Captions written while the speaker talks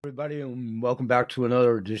Everybody, and welcome back to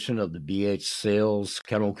another edition of the BH Sales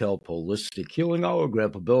Kennel Kelp Holistic Healing Hour.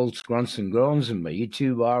 Grandpa Bill's Grunts and Groans and my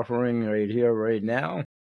YouTube offering right here, right now.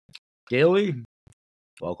 Daily,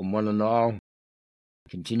 welcome one and all.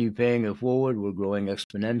 Continue paying it forward. We're growing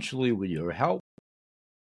exponentially with your help.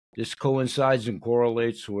 This coincides and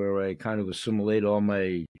correlates where I kind of assimilate all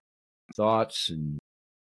my thoughts and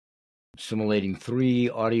assimilating 3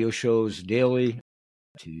 audio shows daily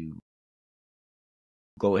to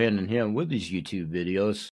go hand in hand with these YouTube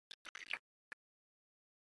videos.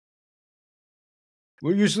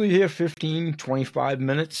 We're usually here 15, 25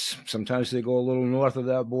 minutes. Sometimes they go a little north of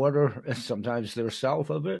that border, and sometimes they're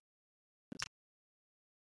south of it.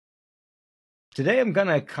 Today I'm going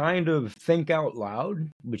to kind of think out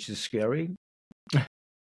loud, which is scary,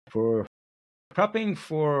 for prepping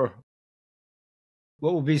for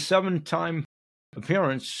what will be 7-time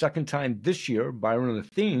appearance, 2nd time this year, Byron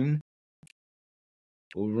Athene,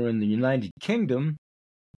 over in the United Kingdom.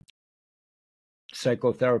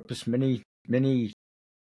 Psychotherapist, many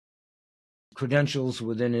credentials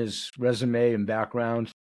within his resume and background.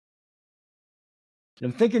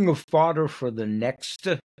 I'm thinking of fodder for the next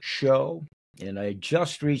show, and I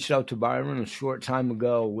just reached out to Byron a short time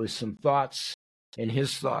ago with some thoughts and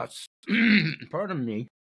his thoughts, pardon me,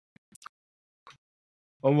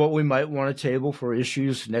 on what we might want to table for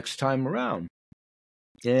issues next time around.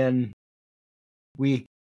 And we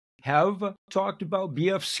have talked about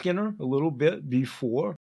B.F. Skinner a little bit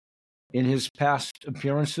before in his past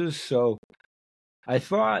appearances, so I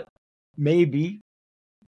thought maybe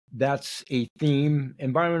that's a theme.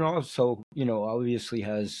 And Byron also, obviously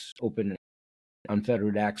has open,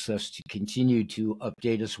 unfettered access to continue to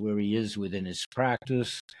update us where he is within his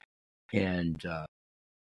practice and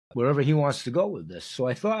wherever he wants to go with this. So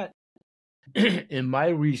I thought in my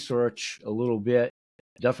research a little bit,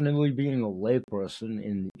 definitely being a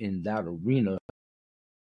layperson in that arena,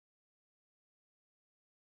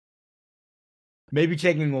 maybe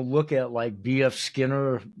taking a look at like B.F.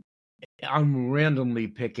 Skinner. I'm randomly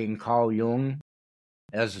picking Carl Jung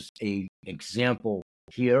as an example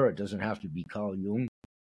here. It doesn't have to be Carl Jung,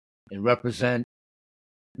 and represent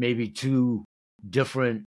maybe 2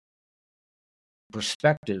 different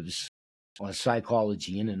perspectives on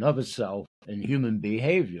psychology in and of itself and human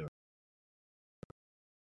behavior.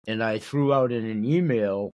 And I threw out in an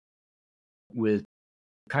email with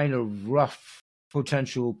kind of rough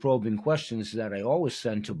potential probing questions that I always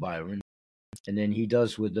send to Byron, and then he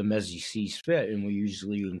does with them as he sees fit, and we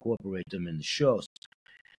usually incorporate them in the shows.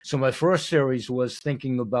 So my first series was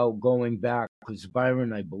thinking about going back, because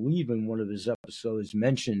Byron, I believe in one of his episodes,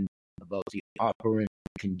 mentioned about the operant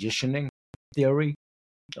conditioning theory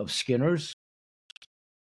of Skinner's.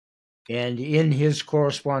 And in his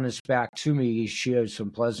correspondence back to me, he shared some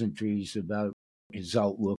pleasantries about his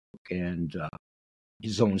outlook and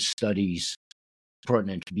his own studies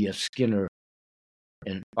pertinent to B.F. Skinner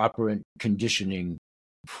and operant conditioning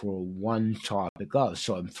for one topic of.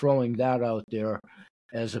 So I'm throwing that out there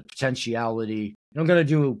as a potentiality. I'm going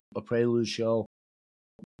to do a prelude show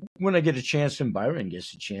when I get a chance, and Byron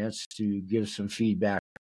gets a chance to give some feedback.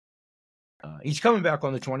 He's coming back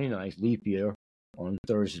on the 29th, leap year, on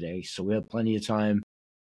Thursday, so we have plenty of time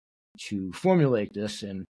to formulate this.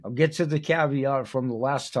 And I'll get to the caveat from the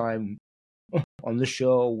last time on the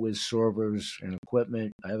show with servers and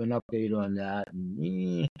equipment. I have an update on that.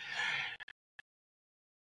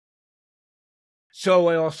 So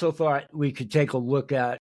I also thought we could take a look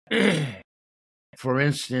at, for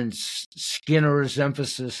instance, Skinner's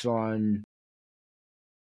emphasis on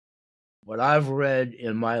what I've read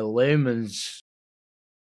in my layman's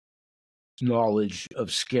knowledge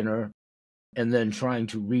of Skinner, and then trying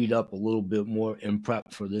to read up a little bit more in prep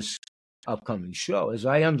for this upcoming show. As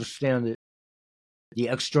I understand it, the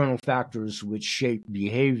external factors which shape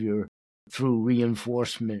behavior through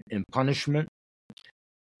reinforcement and punishment.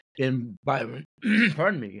 And Byron,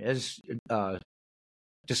 pardon me, has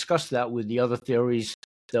discussed that with the other theories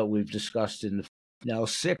that we've discussed in the now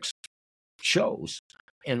 6 shows.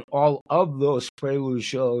 And all of those prelude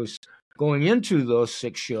shows going into those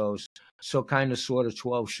 6 shows, so kind of sort of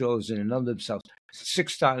 12 shows in and of themselves,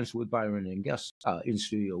 6 times with Byron and guests in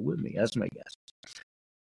studio with me as my guest.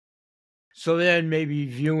 So then maybe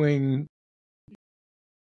viewing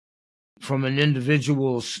from an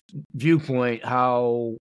individual's viewpoint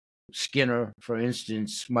how Skinner, for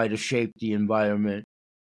instance, might have shaped the environment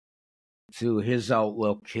through his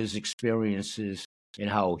outlook, his experiences,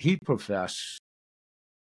 and how he professed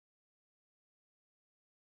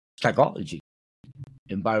psychology.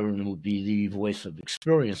 And Byron would be the voice of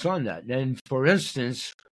experience on that. And for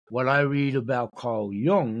instance, what I read about Carl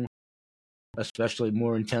Jung especially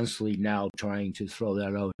more intensely now, trying to throw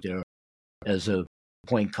that out there as a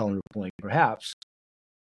point counterpoint, perhaps.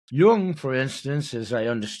 Jung, for instance, as I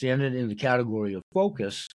understand it, in the category of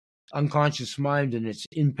focus, unconscious mind and its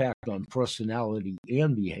impact on personality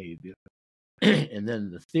and behavior. And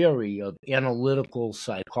then the theory of analytical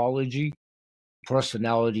psychology.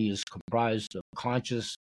 Personality is comprised of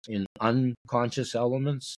conscious and unconscious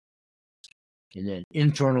elements. And then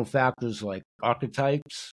internal factors like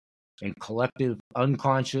archetypes and collective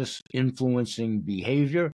unconscious influencing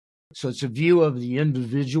behavior. So it's a view of the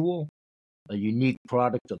individual, a unique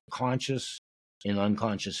product of conscious and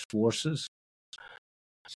unconscious forces.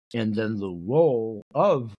 And then the role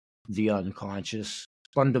of the unconscious,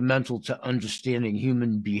 fundamental to understanding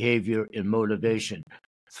human behavior and motivation.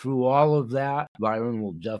 Through all of that, Byron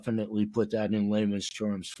will definitely put that in layman's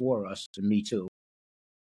terms for us, and me too.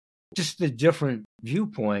 Just the different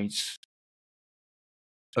viewpoints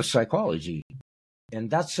of psychology. And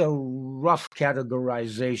that's a rough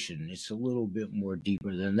categorization. It's a little bit more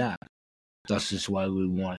deeper than that. Thus is why we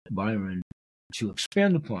want Byron to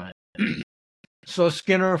expand upon it. So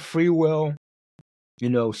Skinner, free will,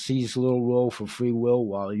 sees little role for free will,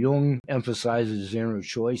 while Jung emphasizes inner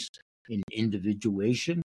choice and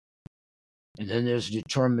individuation. And then there's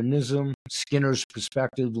determinism. Skinner's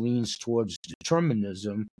perspective leans towards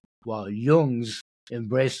determinism, while Jung's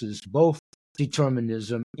embraces both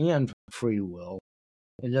determinism and free will.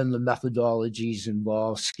 And then the methodologies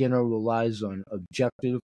involved. Skinner relies on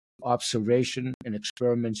objective observation and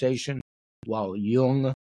experimentation, while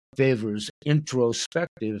Jung favors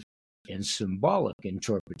introspective and symbolic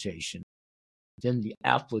interpretation. Then the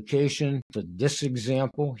application for this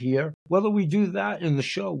example here, whether we do that in the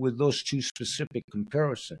show with those two specific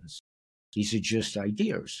comparisons, these are just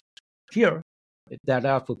ideas. Here, that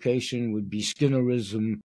application would be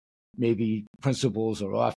Skinnerism. Maybe principles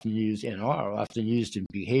are often used and are often used in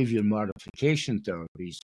behavior modification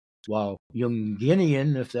therapies, while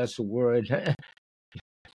Jungian, if that's a word,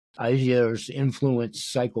 ideas influence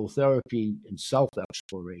psychotherapy and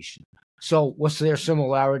self-exploration. So what's their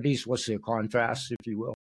similarities? What's their contrasts, if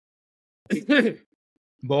you will?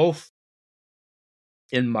 Both,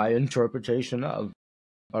 in my interpretation of,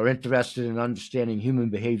 are interested in understanding human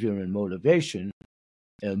behavior and motivation,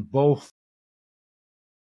 and both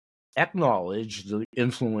acknowledge the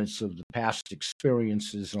influence of the past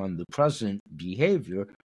experiences on the present behavior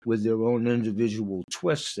with their own individual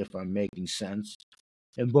twists, if I'm making sense.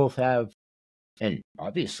 And both have, and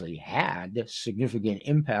obviously had, significant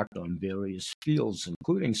impact on various fields,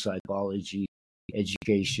 including psychology,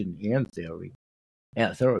 education, and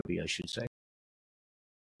therapy, I should say.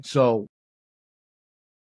 So,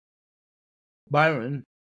 Byron,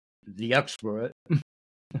 the expert,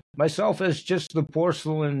 myself as just the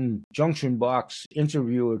porcelain junction box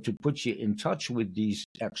interviewer to put you in touch with these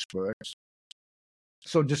experts.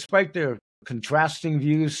 So despite their contrasting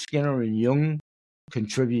views, Skinner and Jung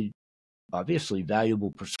contribute obviously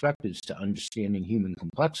valuable perspectives to understanding human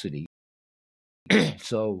complexity.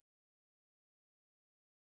 So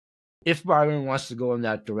if Byron wants to go in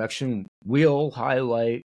that direction, we'll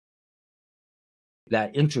highlight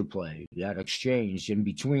that interplay, that exchange in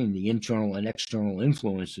between the internal and external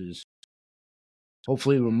influences,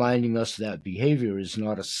 hopefully reminding us that behavior is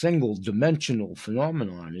not a single-dimensional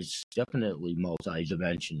phenomenon. It's definitely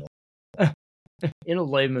multidimensional, in a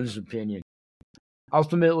layman's opinion.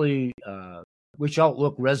 Ultimately, which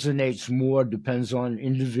outlook resonates more depends on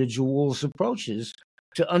individuals' approaches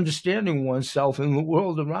to understanding oneself and the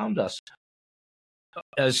world around us.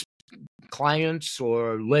 As clients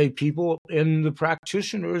or lay people and the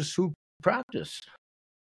practitioners who practice.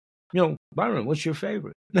 Byron, what's your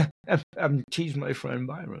favorite? I'm teasing my friend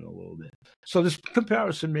Byron a little bit. So this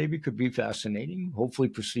comparison maybe could be fascinating, hopefully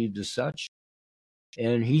perceived as such.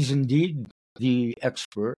 And he's indeed the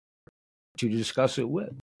expert to discuss it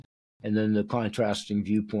with. And then the contrasting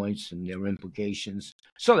viewpoints and their implications.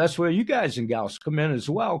 So that's where you guys and gals come in as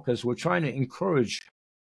well, because we're trying to encourage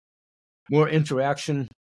more interaction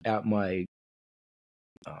at my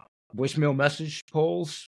voicemail message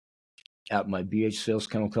polls, at my BH Sales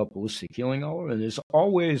Kennel Club Holistic Healing Hour. And there's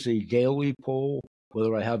always a daily poll,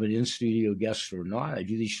 whether I have an in-studio guest or not. I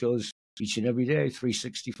do these shows each and every day,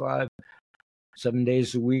 365, 7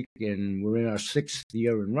 days a week, and we're in our 6th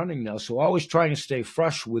year and running now. So always trying to stay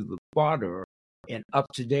fresh with the fodder and up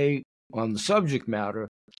to date on the subject matter.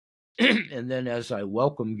 And then as I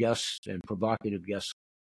welcome guests and provocative guests,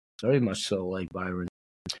 very much so like Byron,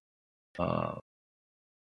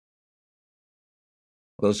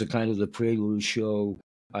 those are kind of the prelude show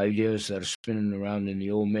ideas that are spinning around in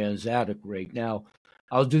the old man's attic right now.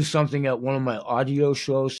 I'll do something at one of my audio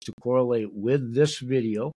shows to correlate with this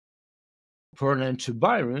video pertinent to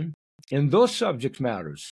Byron in those subject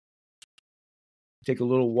matters. Take a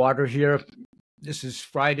little water here. This is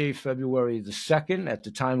Friday, February the 2nd, at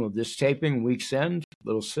the time of this taping, week's end.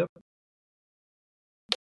 Little sip.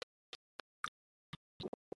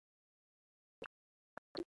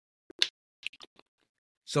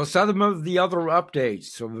 So some of the other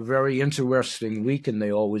updates of a very interesting week, and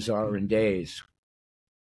they always are in days.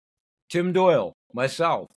 Tim Doyle,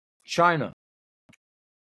 myself, China.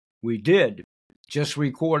 We did just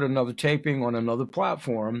record another taping on another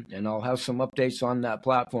platform, and I'll have some updates on that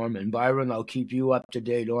platform. And Byron, I'll keep you up to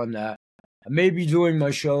date on that. I may be doing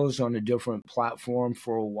my shows on a different platform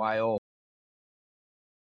for a while.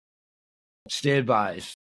 Stay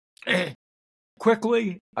advised.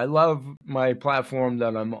 Quickly, I love my platform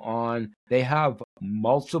that I'm on. They have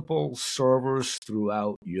multiple servers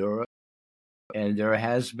throughout Europe, and there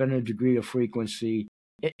has been a degree of frequency,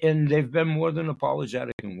 and they've been more than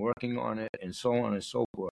apologetic in working on it, and so on and so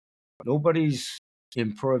forth. Nobody's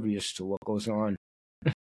impervious to what goes on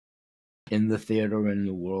in the theater and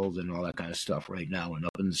the world and all that kind of stuff right now and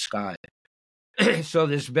up in the sky. So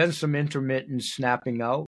there's been some intermittent snapping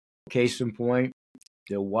out. Case in point,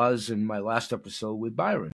 there was in my last episode with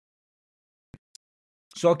Byron.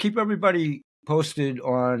 So I'll keep everybody posted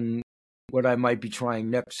on what I might be trying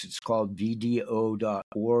next. It's called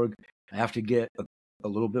VDO.org. I have to get a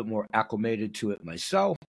little bit more acclimated to it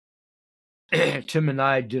myself. Tim and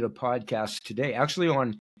I did a podcast today, actually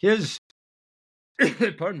on his,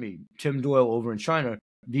 pardon me, Tim Doyle over in China,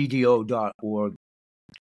 VDO.org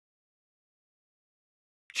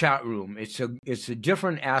chat room. It's a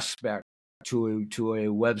different aspect to a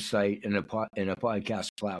website and a podcast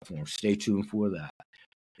platform. Stay tuned for that.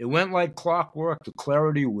 It went like clockwork. The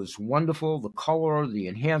clarity was wonderful. The color, the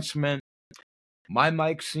enhancement. My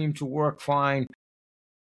mic seemed to work fine.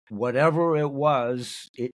 Whatever it was,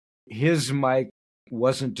 his mic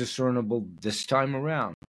wasn't discernible this time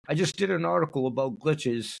around. I just did an article about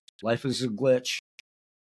glitches. Life is a glitch.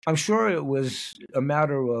 I'm sure it was a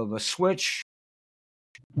matter of a switch,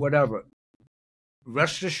 whatever.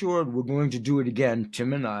 Rest assured, we're going to do it again.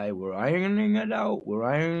 Tim and I, we're ironing it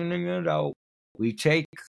out. We take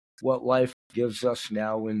what life gives us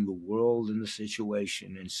now in the world and the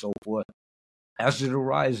situation and so forth as it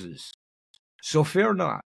arises. So fear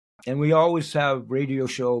not. And we always have radio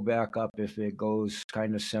show backup if it goes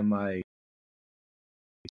kind of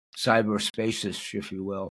cyberspacish, if you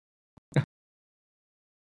will.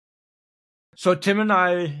 So Tim and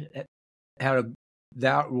I had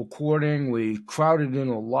that recording. We crowded in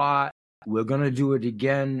a lot. We're going to do it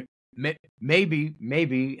again,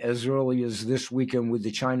 maybe as early as this weekend with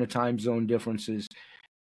the China time zone differences.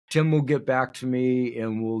 Tim will get back to me,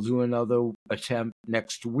 and we'll do another attempt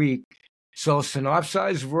next week. So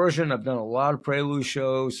synopsized version, I've done a lot of prelude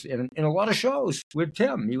shows and a lot of shows with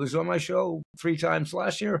Tim. He was on my show 3 times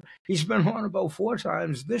last year. He's been on about 4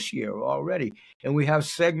 times this year already. And we have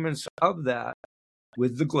segments of that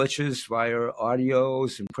with the glitches via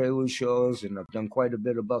audios and prelude shows. And I've done quite a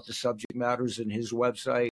bit about the subject matters in his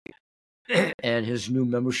website and his new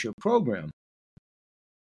membership program.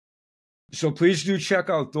 So please do check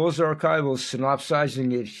out those archivals,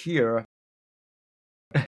 synopsizing it here.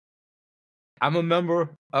 I'm a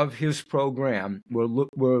member of his program.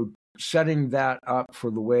 We're setting that up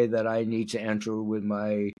for the way that I need to enter with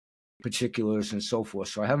my particulars and so forth.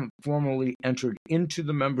 So I haven't formally entered into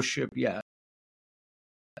the membership yet,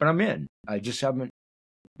 but I'm in. I just haven't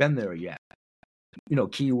been there yet. You know,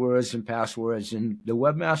 keywords and passwords and the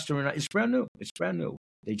webmaster, and it's brand new. It's brand new.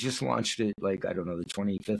 They just launched it like, I don't know, the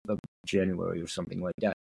 25th of January or something like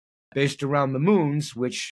that, based around the moons,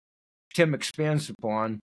 which Tim expands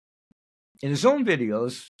upon in his own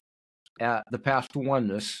videos at The Path to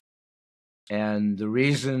Oneness, and the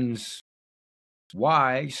reasons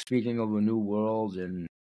why, speaking of a new world and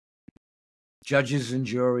judges and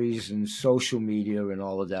juries and social media and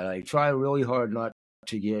all of that, I try really hard not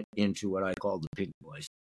to get into what I call the pig boys.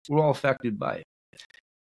 We're all affected by it.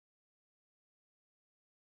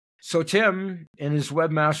 So Tim and his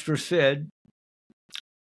webmaster Sid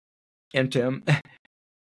and Tim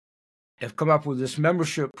have come up with this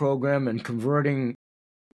membership program and converting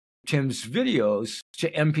Tim's videos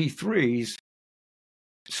to MP3s,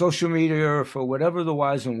 social media, for whatever the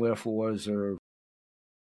whys and wherefores, are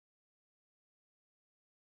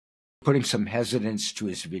putting some hesitance to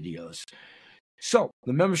his videos. So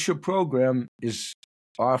the membership program is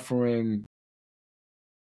offering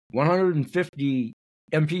 150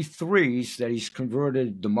 MP3s that he's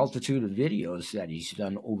converted the multitude of videos that he's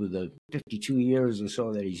done over the 52 years or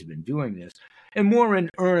so that he's been doing this, and more in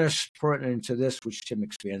earnest pertinent to this, which Tim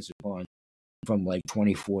expands upon from like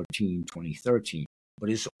 2014, 2013. But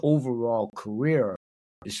his overall career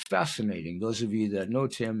is fascinating. Those of you that know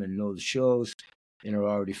Tim and know the shows and are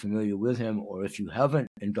already familiar with him, or if you haven't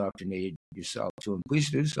indoctrinated yourself to him,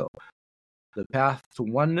 please do so. The Path to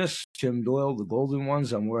Oneness, Tim Doyle, The Golden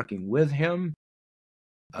Ones, I'm working with him.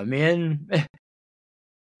 I'm in.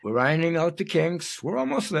 We're ironing out the kinks. We're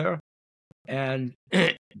almost there. And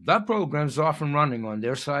that program's off and running on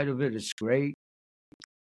their side of it. It's great.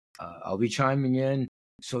 I'll be chiming in.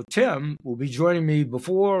 So Tim will be joining me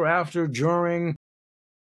before, after, during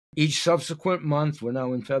each subsequent month. We're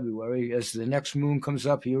now in February. As the next moon comes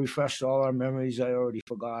up, he refreshed all our memories. I already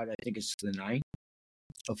forgot. I think it's the 9th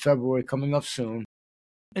of February coming up soon.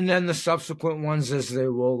 And then the subsequent ones as they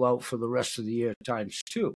roll out for the rest of the year times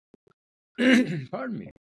 2. Pardon me.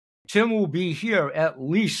 Tim will be here at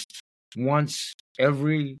least once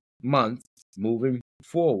every month moving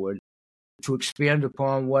forward to expand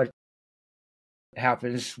upon what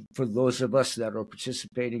happens for those of us that are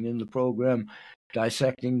participating in the program,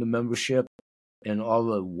 dissecting the membership and all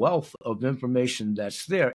the wealth of information that's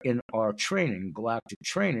there in our training, Galactic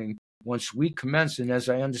Training. Once we commence, and as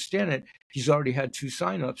I understand it, he's already had 2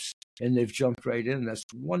 signups and they've jumped right in. That's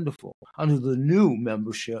wonderful. Under the new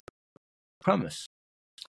membership premise.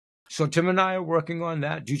 So Tim and I are working on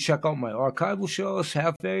that. Do check out my archival shows.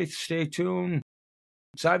 Have faith. Stay tuned.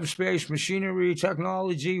 Cyberspace, machinery,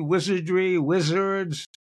 technology, wizardry, wizards,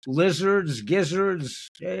 lizards, gizzards.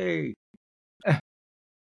 Hey.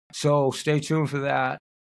 So stay tuned for that.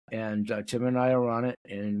 And Tim and I are on it.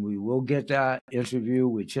 And we will get that interview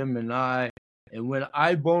with Tim and I. And when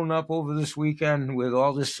I bone up over this weekend with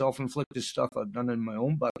all this self-inflicted stuff I've done in my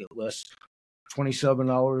own bucket list, 27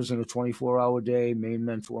 hours in a 24-hour day, main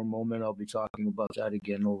mentor moment. I'll be talking about that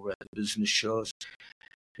again over at the business shows.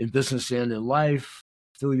 In business and in life,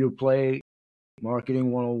 fill your plate,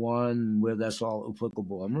 marketing 101, where that's all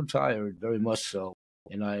applicable. I'm retired, very much so.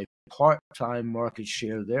 And I part-time market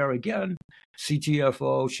share there again.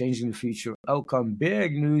 CTFO, changing the future outcome.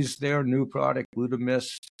 Big news there, new product,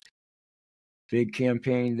 Glutamist. Big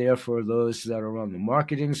campaign there for those that are on the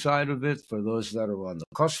marketing side of it, for those that are on the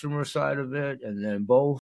customer side of it, and then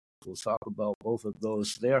both. We'll talk about both of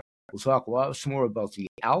those there. We'll talk lots more about the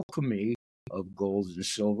alchemy of gold and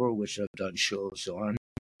silver, which I've done shows on.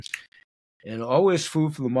 And always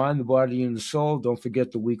food for the mind, the body, and the soul. Don't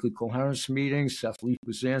forget the weekly coherence meetings. Seth Leaf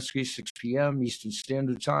Brzezinski, 6 p.m. Eastern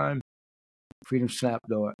Standard Time,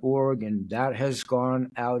 freedomsnap.org. And that has gone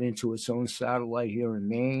out into its own satellite here in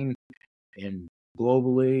Maine and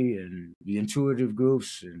globally, and the intuitive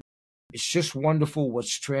groups. And it's just wonderful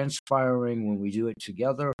what's transpiring when we do it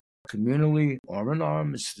together, communally, arm in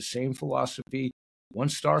arm. It's the same philosophy, one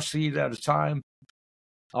star seed at a time.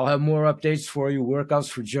 I'll have more updates for you, workouts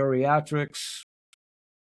for geriatrics.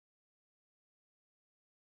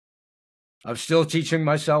 I'm still teaching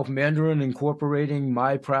myself Mandarin, incorporating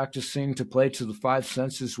my practicing to play to the 5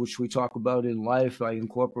 senses, which we talk about in life. I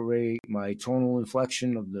incorporate my tonal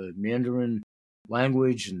inflection of the Mandarin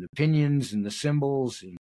language and the pinyin and the symbols.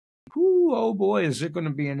 And oh boy, is it going to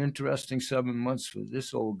be an interesting 7 months for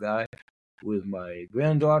this old guy, with my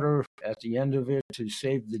granddaughter at the end of it to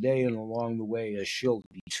save the day, and along the way as she'll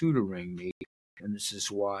be tutoring me. And this is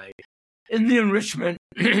why in the enrichment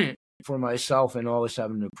for myself, and always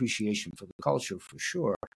having an appreciation for the culture for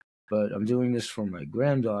sure. But I'm doing this for my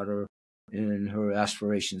granddaughter and her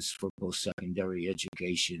aspirations for post-secondary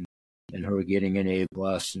education, and her getting an A+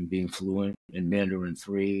 and being fluent in Mandarin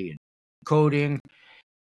 3 and coding.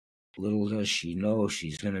 Little does she know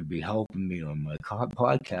she's going to be helping me on my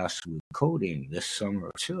podcast with coding this summer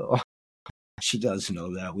too. She does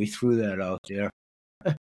know that. We threw that out there.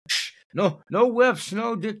 No whips,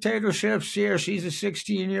 no dictatorships here. She's a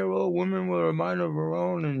 16-year-old woman with a mind of her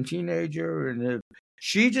own and teenager. And if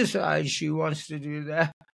she decides she wants to do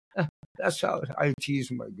that, that's how I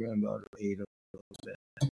tease my granddaughter, Ada.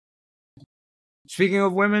 Speaking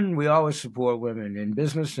of women, we always support women in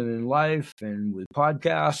business and in life and with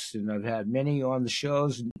podcasts. And I've had many on the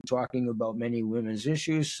shows talking about many women's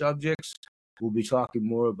issues, subjects. We'll be talking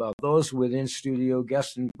more about those with in-studio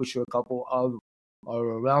guests, which are a couple of are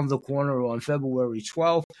around the corner on February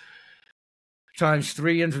 12th. Times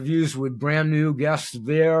 3 interviews with brand new guests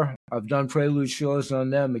there. I've done prelude shows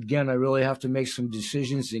on them. Again, I really have to make some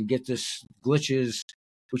decisions and get this glitches,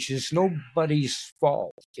 which is nobody's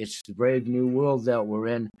fault. It's the brave new world that we're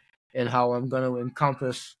in, and how I'm going to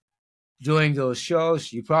encompass doing those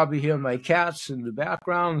shows. You probably hear my cats in the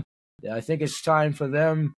background. I think it's time for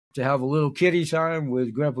them to have a little kitty time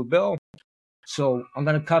with Grandpa Bill. So I'm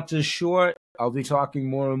going to cut this short. I'll be talking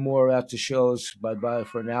more and more after shows. Bye-bye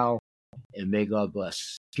for now, and may God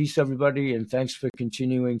bless. Peace, everybody, and thanks for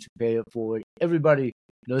continuing to pay it forward. Everybody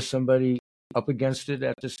knows somebody up against it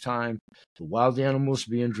at this time. The wild animals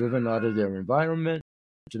being driven out of their environment,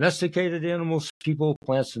 domesticated animals, people,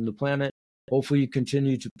 plants, and the planet. Hopefully you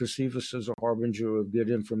continue to perceive us as a harbinger of good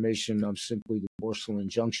information. I'm simply the porcelain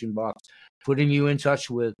junction box, putting you in touch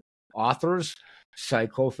with authors,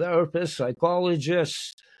 psychotherapists,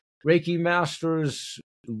 psychologists, Reiki masters,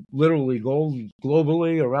 literally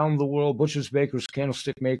globally around the world, butchers, bakers,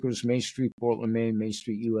 candlestick makers, Main Street, Portland, Maine, Main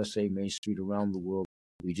Street, USA, Main Street around the world.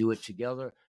 We do it together.